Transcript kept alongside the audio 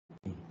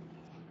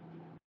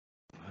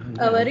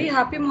A very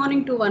happy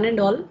morning to one and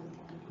all.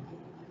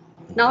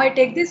 Now I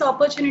take this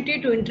opportunity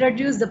to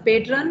introduce the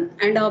patron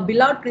and our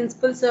beloved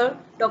principal sir,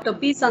 Dr.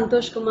 P.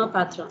 Santosh Kumar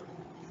Patra.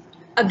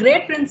 A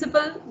great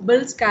principal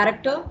builds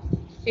character,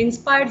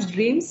 inspires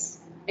dreams,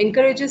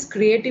 encourages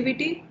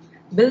creativity,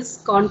 builds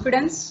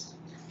confidence,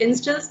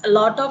 instills a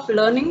lot of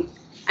learning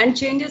and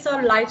changes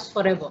our lives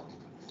forever.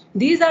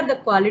 These are the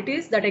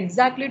qualities that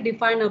exactly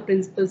define our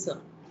principal sir.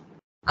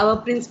 Our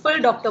principal,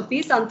 Dr.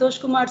 P.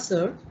 Santosh Kumar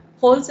sir,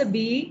 holds a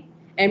BE,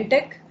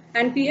 MTech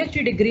and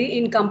PhD degree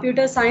in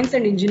computer science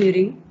and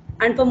engineering,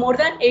 and for more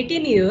than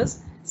 18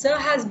 years, sir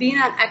has been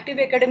an active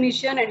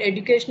academician and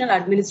educational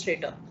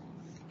administrator.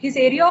 His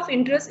area of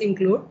interest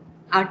include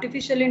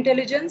artificial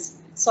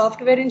intelligence,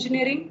 software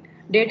engineering,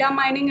 data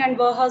mining and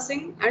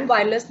warehousing, and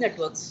wireless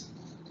networks.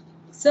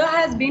 Sir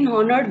has been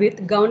honored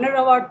with Governor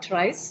Award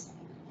thrice,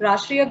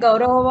 Rashtriya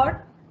Gaurav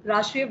Award,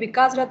 Rashtriya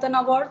Vikas Ratan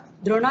Award,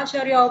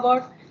 Dronacharya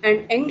Award,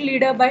 and Young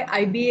Leader by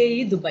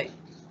IBAE Dubai.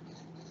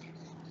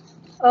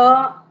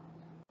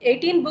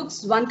 18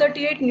 books,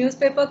 138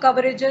 newspaper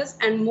coverages,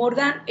 and more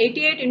than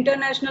 88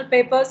 international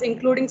papers,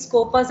 including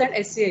Scopus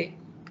and SCA.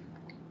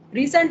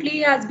 Recently,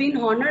 he has been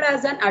honored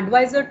as an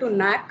advisor to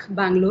NAC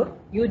Bangalore,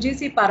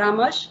 UGC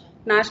Paramarsh,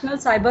 National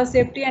Cyber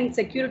Safety and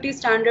Security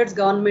Standards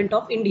Government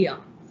of India.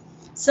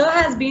 Sir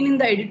has been in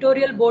the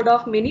editorial board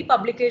of many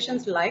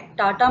publications like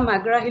Tata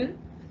McGraw-Hill,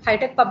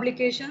 High-Tech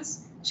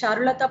Publications,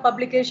 Charulata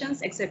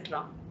Publications,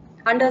 etc.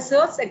 Under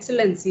Sir's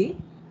excellency,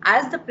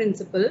 as the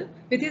principal,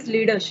 with his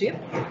leadership,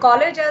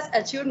 college has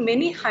achieved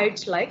many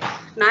heights like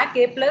NAC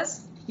A+,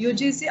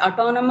 UGC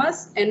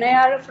Autonomous,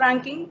 NIRF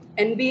ranking,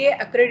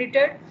 NBA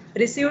accredited,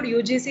 received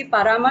UGC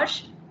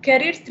Paramarsh,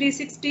 Careers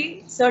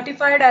 360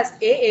 certified as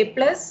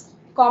AA+,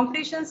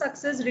 Competition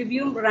Success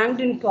Review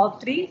ranked in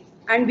top 3,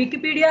 and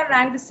Wikipedia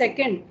ranked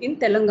second in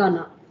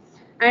Telangana.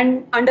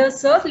 And under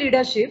Sir's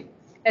leadership,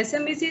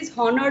 SMEC is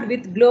honored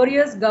with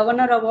Glorious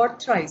Governor Award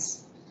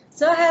thrice.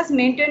 Sir has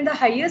maintained the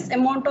highest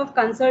amount of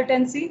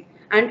consultancy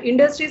and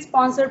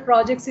industry-sponsored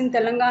projects in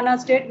Telangana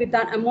state with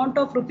an amount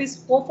of rupees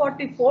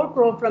 444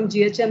 crore from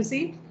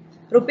GHMC,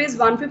 rupees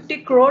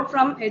 150 crore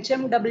from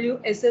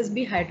HMW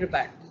SSB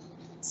Hyderabad.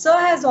 Sir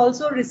has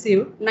also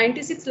received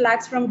 96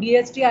 lakhs from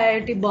DST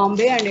IIT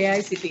Bombay and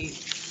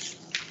AICTE.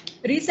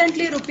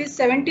 Recently, rupees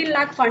 17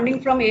 lakh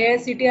funding from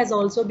AICTE has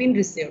also been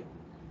received.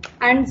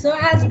 And Sir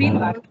has been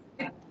honored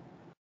with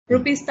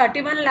rupees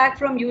 31 lakh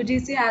from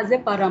UGC as a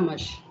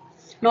Paramarsh.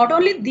 Not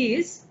only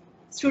these,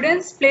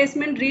 students'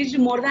 placement reached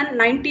more than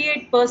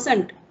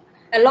 98%,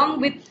 along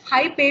with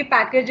high pay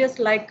packages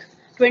like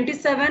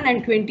 27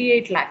 and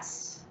 28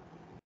 lakhs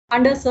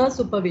under Sir's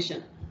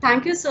supervision.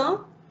 Thank you,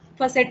 sir,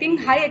 for setting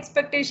high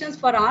expectations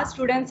for our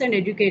students and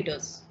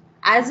educators.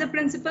 As a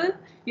principal,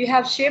 you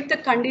have shaped the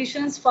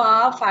conditions for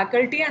our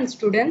faculty and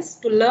students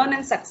to learn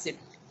and succeed.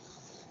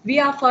 We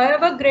are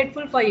forever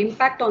grateful for your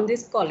impact on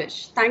this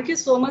college. Thank you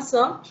so much,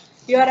 sir.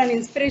 You are an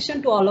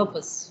inspiration to all of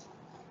us.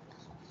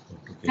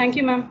 Thank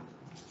you, ma'am.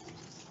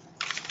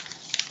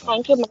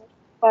 Thank you,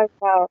 ma'am,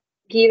 for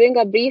giving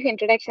a brief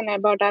introduction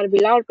about our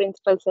beloved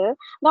principal, sir.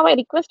 Now I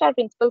request our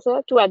principal,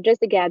 sir, to address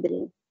the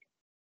gathering.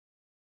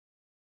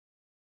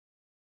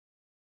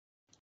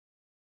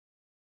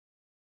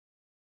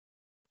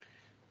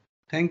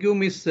 Thank you,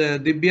 Miss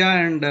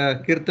Dibya and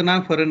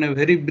Kirtana, for a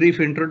very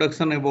brief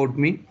introduction about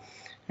me.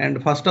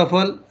 And first of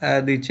all,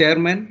 the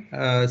chairman,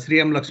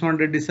 Sri M. Lakshman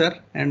Reddy sir,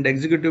 and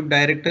executive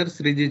director,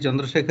 Sri G.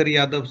 Chandrasekhar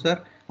Yadav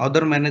sir,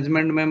 other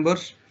management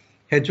members,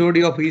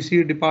 HOD of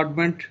EC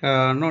department,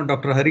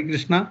 Dr. Hari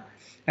Krishna,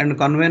 and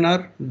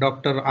convener,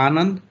 Dr.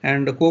 Anand,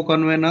 and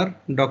co-convener,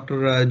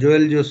 Dr.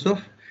 Joel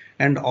Joseph,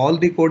 and all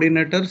the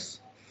coordinators,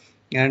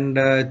 and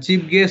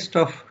chief guest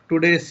of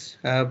today's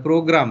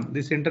program,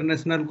 this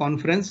international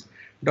conference,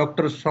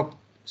 Dr.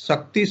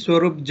 Shakti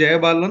Swarup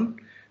Jayabalan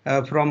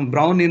from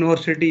Brown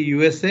University,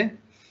 USA,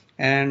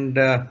 and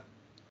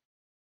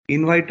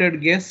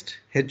invited guest,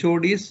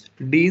 HODs,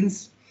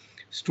 deans,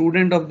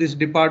 student of this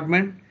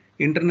department,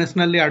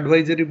 internationally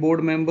advisory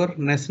board member,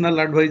 national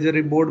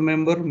advisory board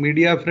member,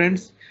 media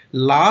friends,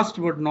 last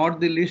but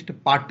not the least,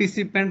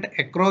 participant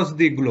across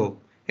the globe.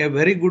 A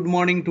very good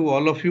morning to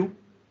all of you.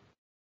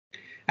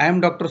 I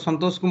am Dr.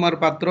 Santosh Kumar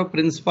Patra,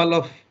 Principal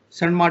of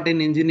St.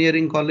 Martin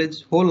Engineering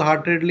College.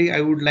 Wholeheartedly, I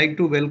would like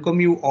to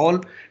welcome you all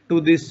to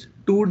this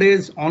 2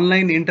 days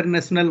online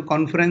international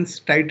conference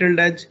titled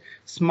as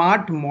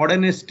Smart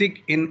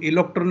Modernistic in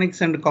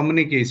Electronics and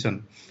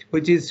Communication,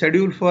 which is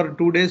scheduled for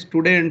 2 days,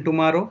 today and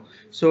tomorrow.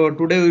 So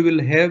today we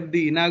will have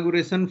the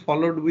inauguration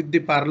followed with the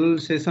parallel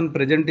session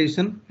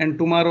presentation, and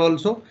tomorrow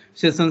also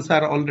sessions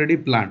are already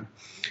planned.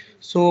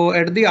 So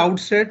at the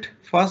outset,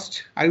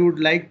 first, I would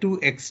like to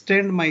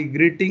extend my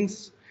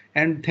greetings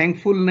and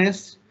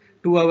thankfulness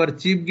to our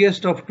chief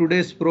guest of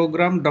today's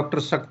program, Dr.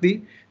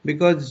 Shakti,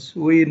 because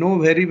we know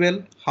very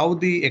well how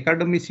the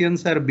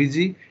academicians are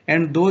busy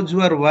and those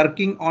who are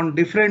working on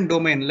different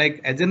domain,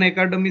 like as an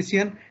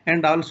academician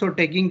and also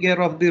taking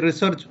care of the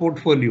research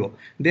portfolio.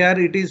 There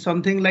it is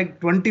something like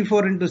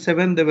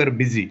 24/7 they were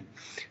busy.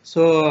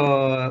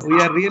 So we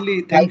are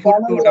really thankful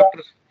to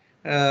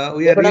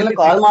we are really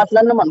call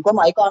మాట్లాడినాం అనుకో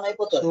mic on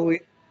అయిపోతుంది.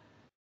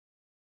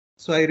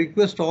 So I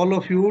request all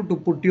of you to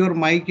put your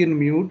mic in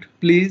mute,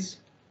 please.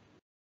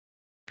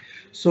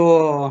 So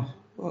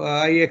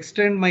I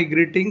extend my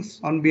greetings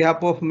on behalf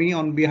of me,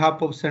 on behalf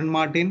of St.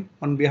 Martin,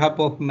 on behalf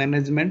of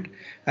management,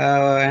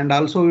 and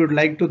also we would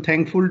like to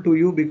thankful to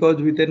you because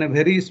within a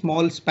very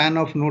small span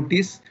of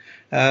notice,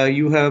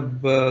 you have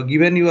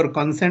given your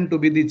consent to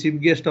be the chief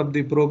guest of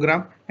the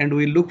program, and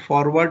we look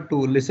forward to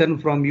listen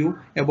from you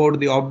about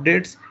the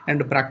updates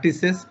and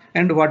practices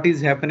and what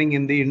is happening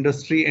in the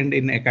industry and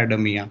in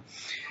academia.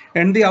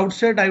 And the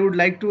outset, I would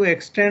like to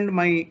extend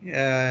my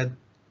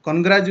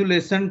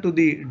congratulations to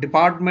the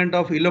Department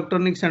of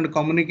Electronics and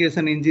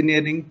Communication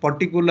Engineering,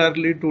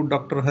 particularly to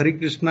Dr. Hari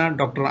Krishna,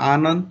 Dr.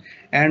 Anand,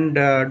 and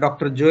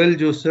Dr. Joel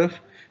Joseph,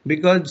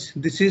 because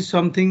this is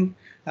something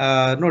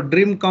no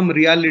dream come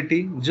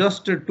reality.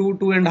 Just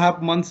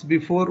 2.5 months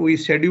before we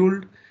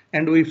scheduled,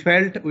 and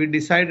we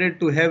decided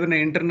to have an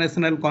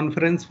international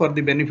conference for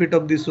the benefit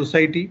of the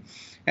society,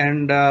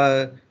 and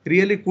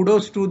really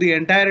kudos to the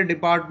entire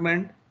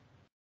department.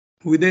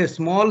 With a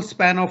small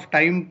span of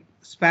time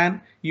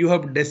you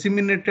have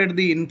disseminated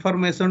the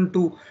information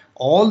to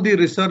all the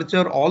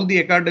researcher, all the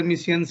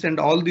academicians and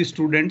all the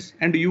students,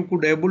 and you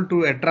could able to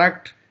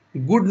attract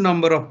good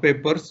number of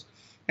papers.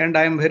 And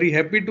I am very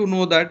happy to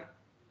know that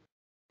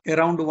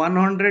around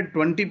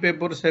 120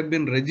 papers have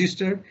been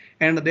registered,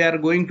 and they are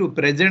going to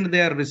present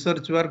their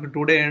research work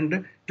today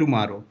and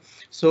tomorrow.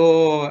 So,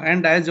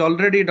 and as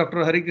already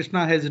Dr. Hari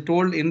Krishna has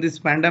told, in this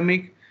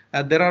pandemic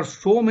there are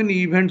so many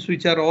events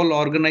which are all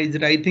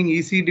organized. I think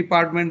EC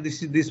department,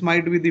 this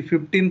might be the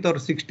 15th or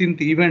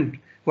 16th event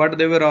what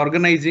they were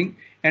organizing,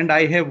 and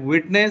I have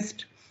witnessed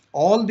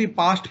all the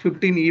past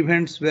 15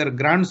 events were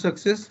grand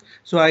success.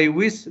 So I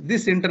wish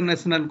this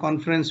international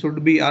conference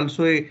would be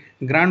also a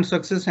grand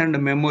success and a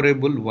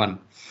memorable one.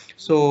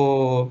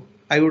 So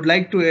I would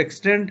like to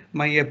extend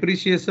my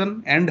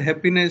appreciation and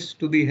happiness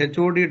to the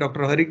HOD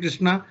Dr. Hari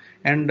Krishna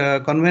and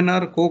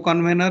convener,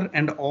 co-convener,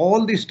 and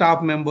all the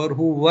staff member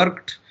who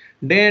worked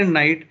day and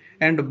night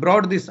and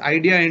brought this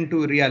idea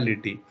into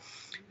reality.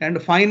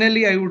 And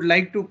finally, I would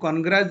like to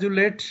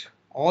congratulate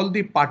all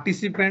the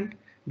participants,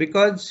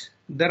 because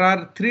there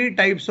are 3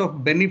 types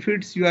of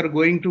benefits you are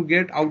going to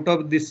get out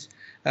of this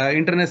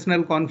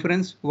international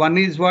conference. One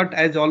is what,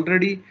 as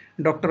already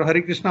Dr.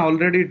 Hari Krishna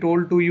already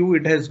told to you,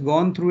 it has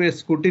gone through a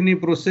scrutiny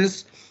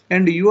process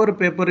and your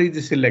paper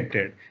is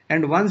selected.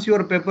 And once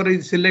your paper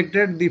is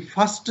selected, the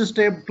first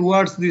step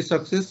towards the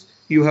success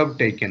you have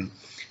taken.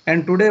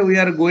 And today we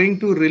are going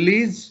to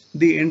release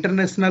the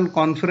international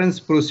conference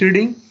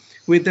proceeding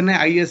with an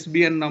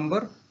ISBN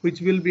number,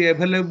 which will be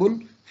available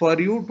for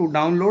you to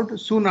download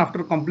soon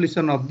after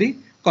completion of the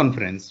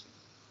conference.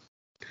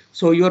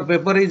 So your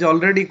paper is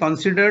already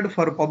considered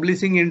for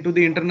publishing into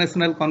the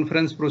international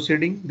conference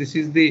proceeding. This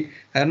is the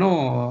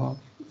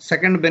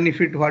second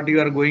benefit what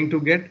you are going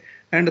to get.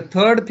 And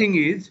third thing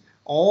is,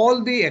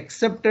 all the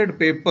accepted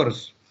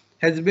papers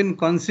has been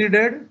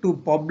considered to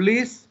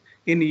publish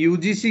in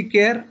UGC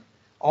Care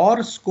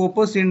or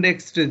Scopus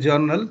indexed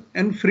journal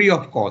and free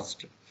of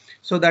cost.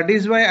 So that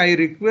is why I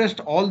request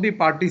all the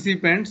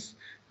participants,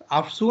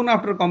 soon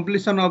after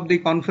completion of the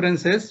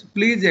conferences,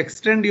 please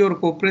extend your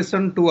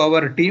cooperation to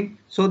our team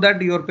so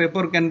that your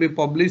paper can be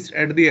published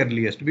at the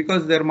earliest,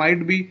 because there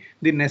might be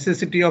the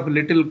necessity of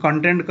little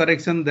content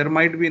correction, there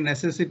might be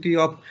necessity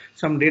of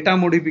some data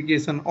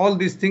modification. All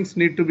these things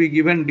need to be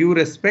given due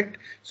respect.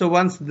 So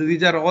once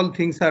these are all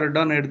things are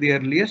done at the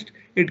earliest,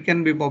 it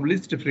can be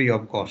published free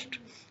of cost.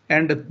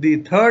 And the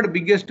third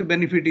biggest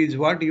benefit is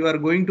what, you are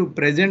going to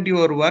present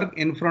your work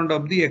in front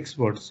of the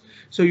experts.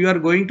 So you are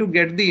going to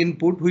get the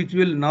input which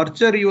will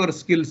nurture your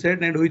skill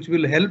set and which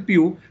will help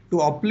you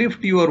to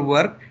uplift your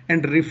work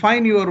and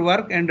refine your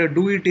work and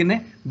do it in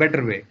a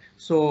better way.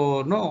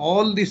 So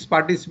all these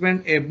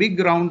participants, a big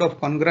round of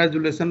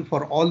congratulations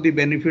for all the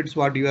benefits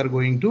what you are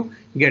going to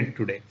get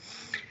today.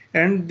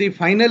 And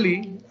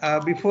finally,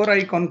 before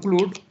I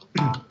conclude,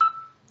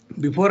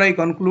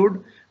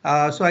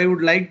 so I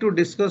would like to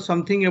discuss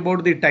something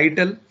about the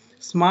title,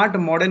 Smart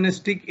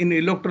Modernistic in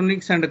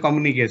Electronics and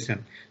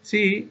Communication.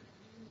 See,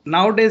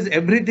 nowadays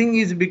everything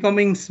is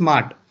becoming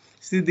smart.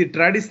 See, the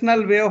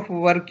traditional way of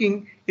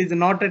working is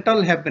not at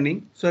all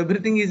happening. So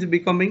everything is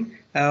becoming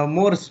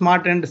more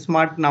smart and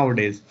smart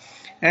nowadays.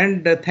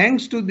 And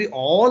thanks to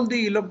all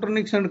the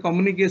electronics and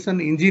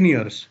communication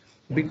engineers,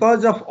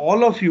 because of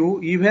all of you,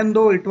 even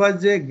though it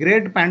was a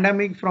great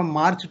pandemic from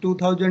March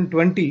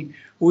 2020,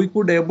 we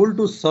could able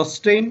to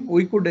sustain,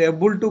 we could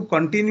able to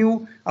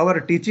continue our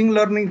teaching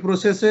learning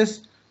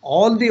processes,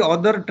 all the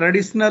other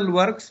traditional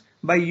works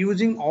by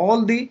using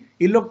all the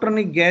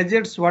electronic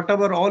gadgets,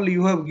 whatever all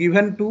you have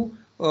given to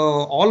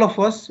all of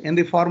us in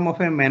the form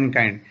of a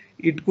mankind.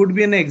 It could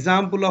be an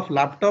example of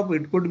laptop,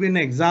 it could be an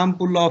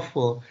example of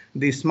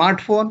the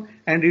smartphone,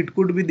 and it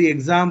could be the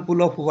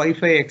example of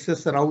Wi-Fi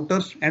access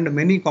routers and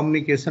many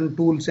communication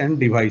tools and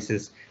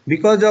devices.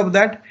 Because of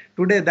that,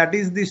 today that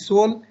is the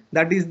soul,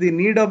 that is the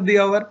need of the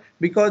hour.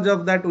 Because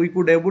of that, we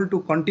could able to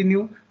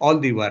continue all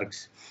the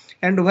works.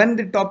 And when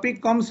the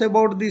topic comes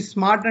about the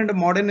smart and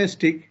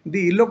modernistic,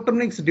 the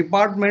electronics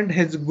department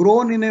has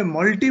grown in a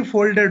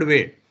multifolded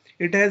way.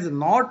 It has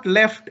not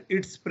left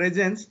its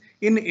presence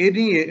in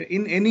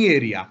any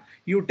area.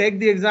 You take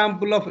the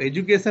example of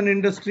education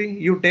industry,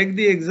 you take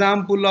the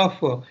example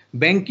of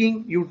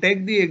banking, you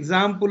take the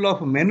example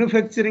of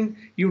manufacturing,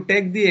 you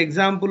take the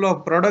example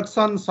of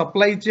production,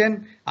 supply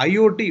chain,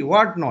 IoT,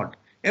 whatnot.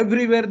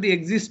 Everywhere the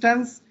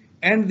existence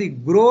and the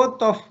growth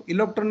of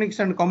electronics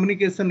and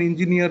communication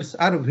engineers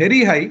are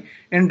very high,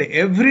 and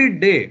every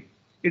day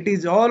it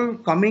is all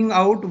coming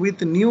out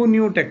with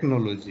new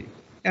technology.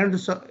 And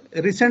so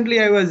recently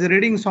I was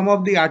reading some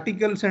of the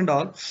articles and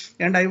all,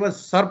 and I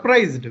was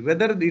surprised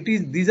whether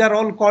these are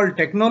all called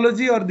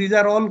technology or these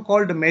are all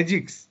called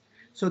magics.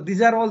 So these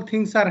are all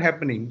things are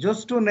happening.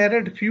 Just to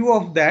narrate few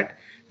of that,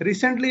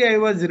 recently I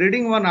was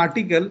reading one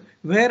article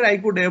where I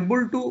could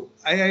able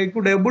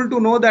to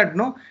know that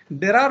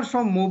there are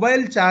some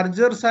mobile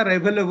chargers are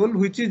available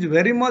which is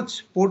very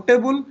much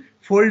portable,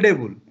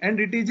 foldable,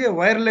 and it is a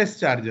wireless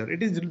charger.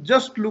 It is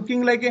just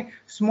looking like a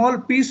small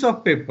piece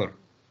of paper.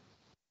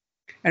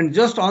 And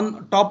just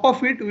on top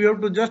of it, we have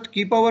to just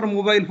keep our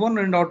mobile phone,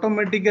 and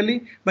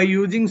automatically by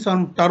using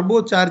some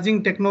turbo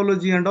charging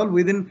technology and all,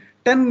 within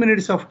 10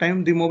 minutes of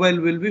time, the mobile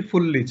will be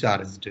fully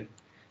charged.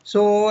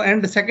 So,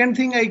 and the second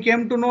thing I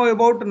came to know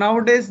about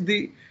nowadays,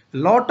 the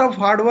lot of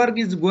hard work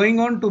is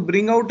going on to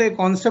bring out a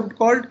concept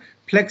called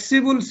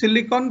flexible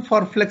silicon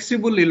for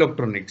flexible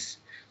electronics.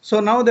 So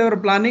now they are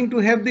planning to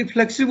have the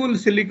flexible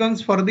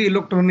silicons for the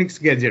electronics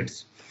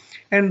gadgets.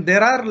 And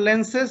there are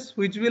lenses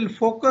which will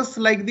focus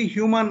like the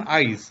human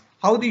eyes,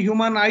 how the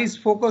human eyes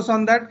focus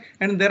on that.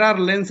 And there are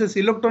lenses,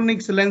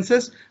 electronics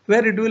lenses,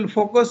 where it will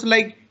focus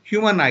like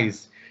human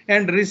eyes.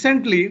 And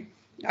recently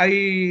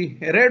I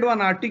read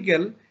one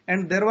article,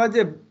 and there was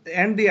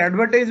the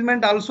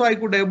advertisement also I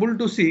could able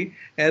to see.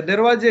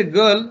 There was a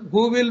girl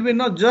who will be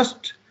not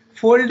just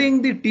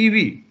folding the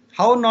TV.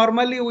 How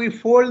normally we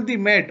fold the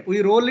mat,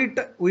 we roll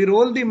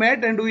the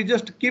mat and we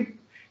just keep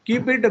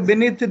it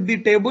beneath the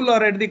table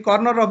or at the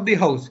corner of the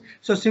house.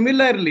 So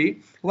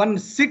similarly, one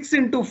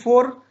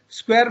 6x4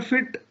 square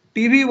feet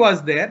TV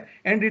was there,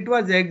 and it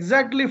was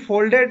exactly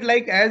folded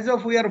like as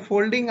if we are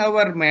folding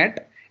our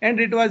mat, and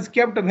it was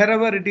kept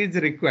wherever it is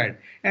required.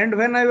 And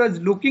when I was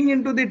looking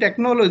into the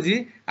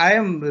technology, I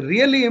am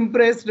really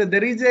impressed.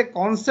 There is a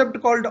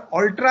concept called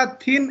ultra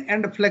thin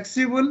and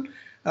flexible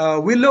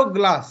willow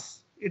glass.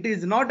 It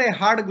is not a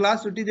hard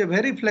glass, it is a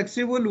very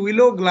flexible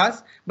willow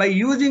glass. By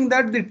using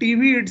that, the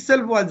TV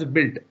itself was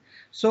built.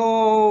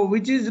 So,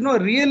 which is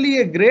really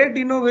a great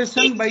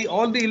innovation by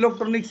all the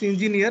electronics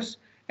engineers,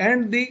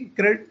 and the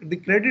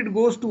credit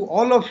goes to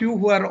all of you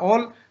who are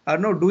all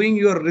doing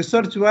your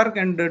research work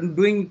and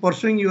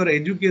pursuing your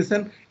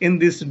education in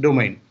this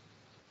domain.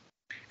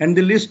 And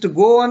the list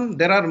go on.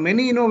 There are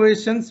many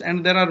innovations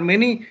and there are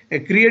many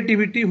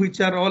creativity which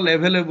are all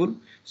available.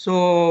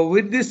 So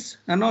with this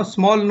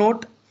small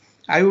note,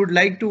 I would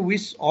like to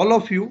wish all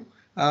of you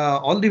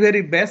all the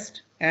very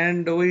best.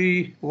 And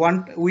we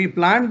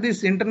planned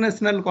this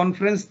international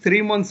conference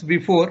 3 months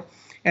before,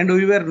 and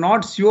we were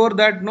not sure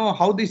that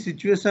how the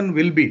situation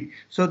will be.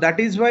 So that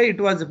is why it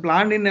was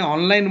planned in an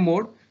online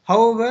mode.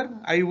 However,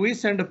 I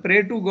wish and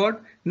pray to God,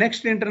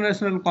 next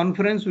international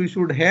conference we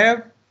should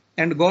have,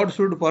 and God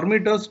should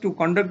permit us to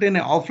conduct in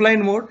an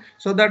offline mode,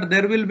 so that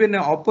there will be an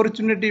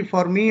opportunity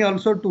for me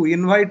also to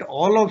invite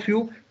all of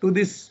you to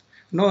this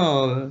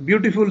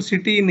beautiful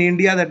city in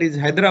India, that is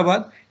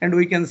Hyderabad, and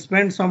we can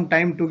spend some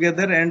time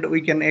together and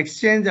we can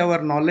exchange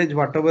our knowledge,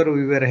 whatever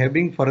we were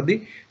having, for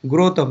the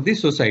growth of the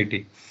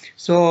society.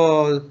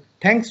 So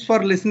thanks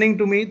for listening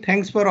to me.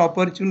 Thanks for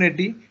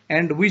opportunity,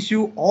 and wish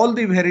you all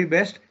the very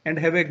best and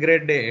have a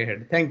great day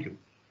ahead. Thank you.